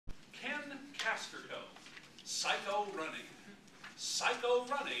Psycho Running. Psycho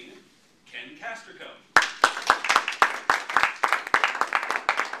Running, Ken Kasterko.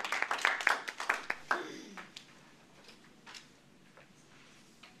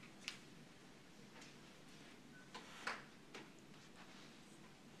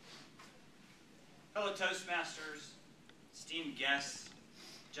 Fellow Toastmasters, esteemed guests,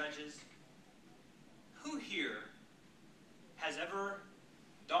 judges, who here has ever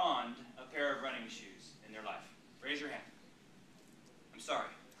donned a pair of running shoes in their life? Raise your hand. I'm sorry.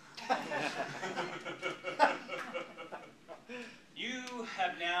 You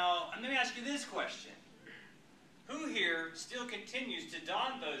have now, let me ask you this question. Who here still continues to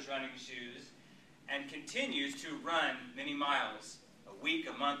don those running shoes and continues to run many miles a week,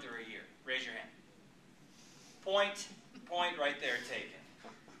 a month, or a year? Raise your hand. Point right there taken.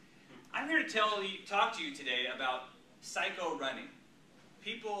 I'm here to talk to you today about psycho running.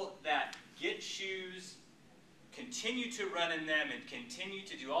 People that get shoes, continue to run in them, and continue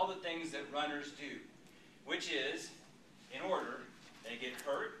to do all the things that runners do, which is, in order, they get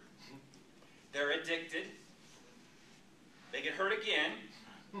hurt, they're addicted, they get hurt again,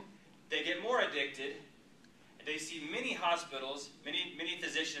 they get more addicted, and they see many hospitals, many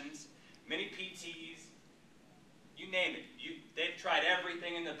physicians, many PTs, you name it. They've tried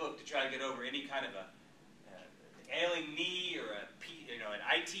everything in the book to try to get over any kind of a ailing knee or an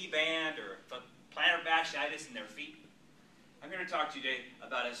IT band or plantar fasciitis in their feet. I'm going to talk to you today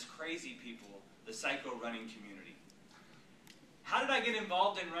about us crazy people, the psycho running community. How did I get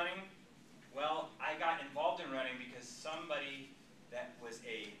involved in running? Well, I got involved in running because somebody that was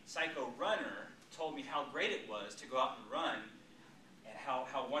a psycho runner told me how great it was to go out and run and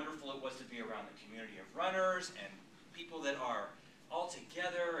how wonderful it was to be around the community of runners and people that are all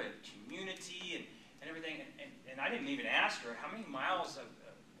together and community and everything. And I didn't even ask her, how many miles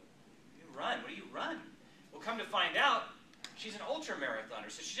you run? What do you run? Well, come to find out, she's an ultra marathoner.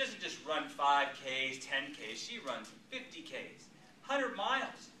 So she doesn't just run 5Ks, 10Ks. She runs 50Ks, 100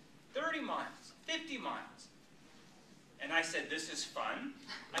 miles, 30 miles, 50 miles. And I said, this is fun.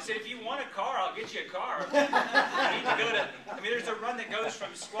 I said, if you want a car, I'll get you a car. You need to go to, there's a run that goes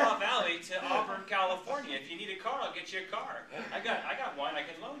from Squaw Valley to Auburn, California. If you need a car, I'll get you a car. I got one I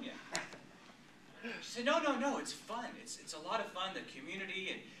can loan you. She said, no, it's fun. It's a lot of fun, the community,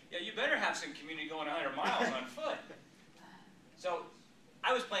 and yeah, you better have some community going 100 miles on foot. So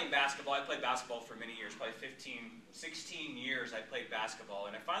I was playing basketball. I played basketball for many years, probably 15, 16 years I played basketball,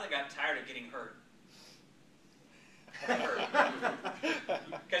 and I finally got tired of getting hurt.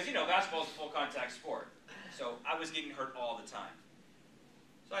 Because, basketball is a full contact sport. So I was getting hurt all the time.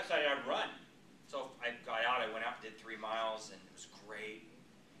 So I decided I'd run. So I got out, I went out and did 3 miles, and it was great.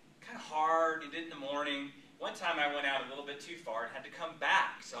 Kind of hard, you did it in the morning. One time I went out a little bit too far and had to come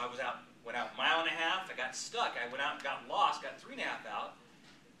back. So I went out a mile and a half, I got stuck. I went out and got lost, got 3.5 out.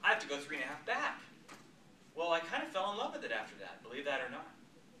 I have to go 3.5 back. Well, I kind of fell in love with it after that, believe that or not.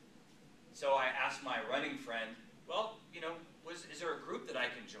 So I asked my running friend, well, is there a group that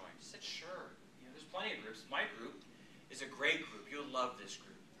I can join? She said, sure. There's plenty of groups. My group is a great group. You'll love this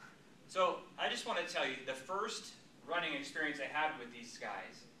group. So I just want to tell you, the first running experience I had with these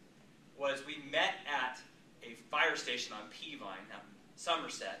guys was we met at a fire station on Peavine,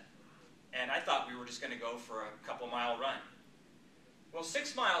 Somerset, and I thought we were just going to go for a couple-mile run. Well,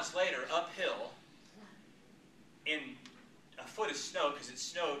 6 miles later, uphill, in a foot of snow, because it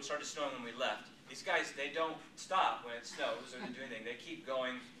started snowing when we left. These guys, they don't stop when it snows or they do anything. They keep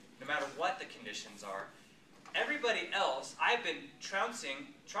going no matter what the conditions are. Everybody else, I've been trying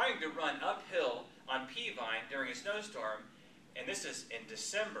to run uphill on Peavine during a snowstorm, and this is in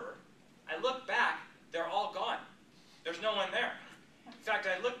December. I look back, they're all gone. There's no one there. In fact,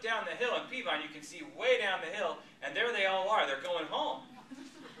 I look down the hill on Peavine, you can see way down the hill, and there they all are. They're going home.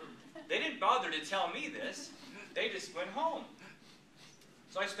 They didn't bother to tell me this. They just went home.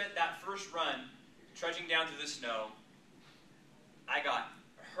 So I spent that first run trudging down through the snow. I got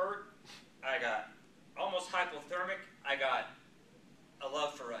hurt. I got almost hypothermic. I got a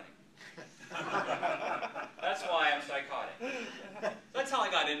love for running. That's why I'm psychotic. That's how I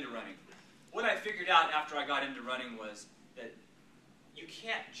got into running. What I figured out after I got into running was that you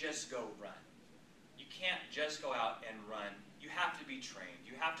can't just go run. You can't just go out and run. You have to be trained.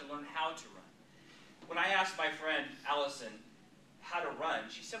 You have to learn how to run. When I asked my friend Allison how to run,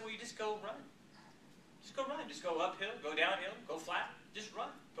 she said, well, you just go run. Just go run. Just go uphill, go downhill, go flat. Just run.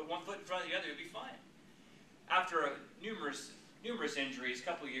 Put one foot in front of the other, you'll be fine. After numerous injuries, a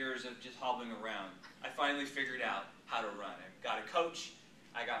couple years of just hobbling around, I finally figured out how to run. I got a coach.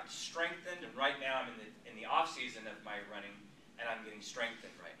 I got strengthened, and right now I'm in the off season of my running, and I'm getting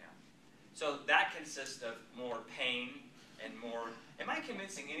strengthened right now. So that consists of more pain and more... Am I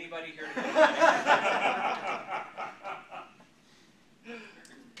convincing anybody here to go running?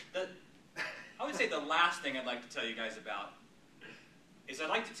 I would say the last thing I'd like to tell you guys about is I'd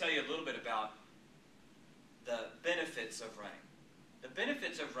like to tell you a little bit about the benefits of running. The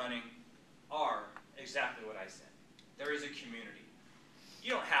benefits of running are exactly what I said. There is a community.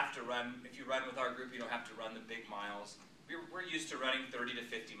 You don't have to run, if you run with our group, you don't have to run the big miles. We're used to running 30 to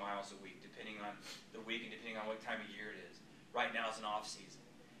 50 miles a week, depending on the week and depending on what time of year it is. Right now is an off season.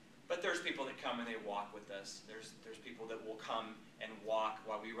 But there's people that come and they walk with us. There's people that will come and walk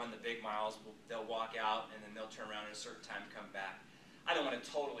while we run the big miles. They'll walk out and then they'll turn around at a certain time and come back. I don't want to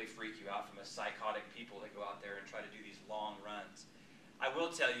totally freak you out from a psychotic people that go out there and try to do these long runs. I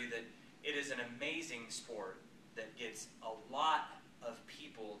will tell you that it is an amazing sport that gets a lot of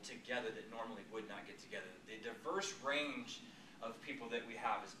people together that normally would not get together. The diverse range of people that we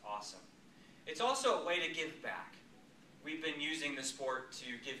have is awesome. It's also a way to give back. We've been using the sport to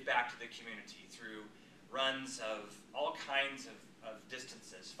give back to the community through runs of all kinds of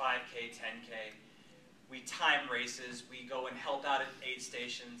distances, 5K, 10K. We time races. We go and help out at aid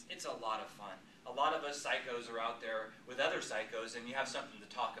stations. It's a lot of fun. A lot of us psychos are out there with other psychos, and you have something to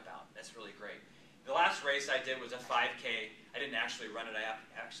talk about. That's really great. The last race I did was a 5K. I didn't actually run it. I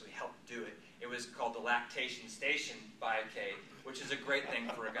actually helped do it. It was called the Lactation Station 5K, which is a great thing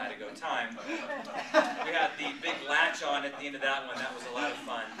for a guy to go time. We had the big latch on at the end of that one. That was a lot of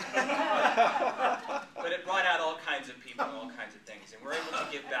fun. But it brought out all kinds of people and all kinds of things. And we're able to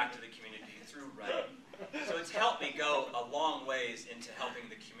give back to the community through running. So it's helped me go a long ways into helping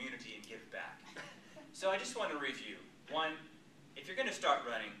the community and give back. So I just want to review. One, if you're going to start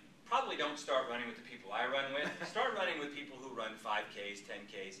running, probably don't start running with the people I run with. Start running with people who run 5Ks,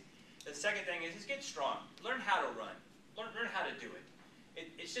 10Ks. The second thing is get strong. Learn how to run. Learn how to do it.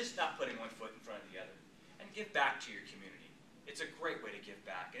 It's just not putting one foot in front of the other. And give back to your community. It's a great way to give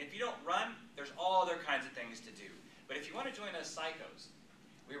back. And if you don't run, there's all other kinds of things to do. But if you want to join us psychos,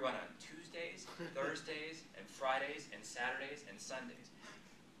 we run on Tuesdays, Thursdays, and Fridays, and Saturdays, and Sundays.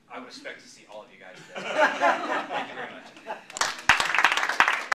 I would expect to see all of you guys there. Thank you very much.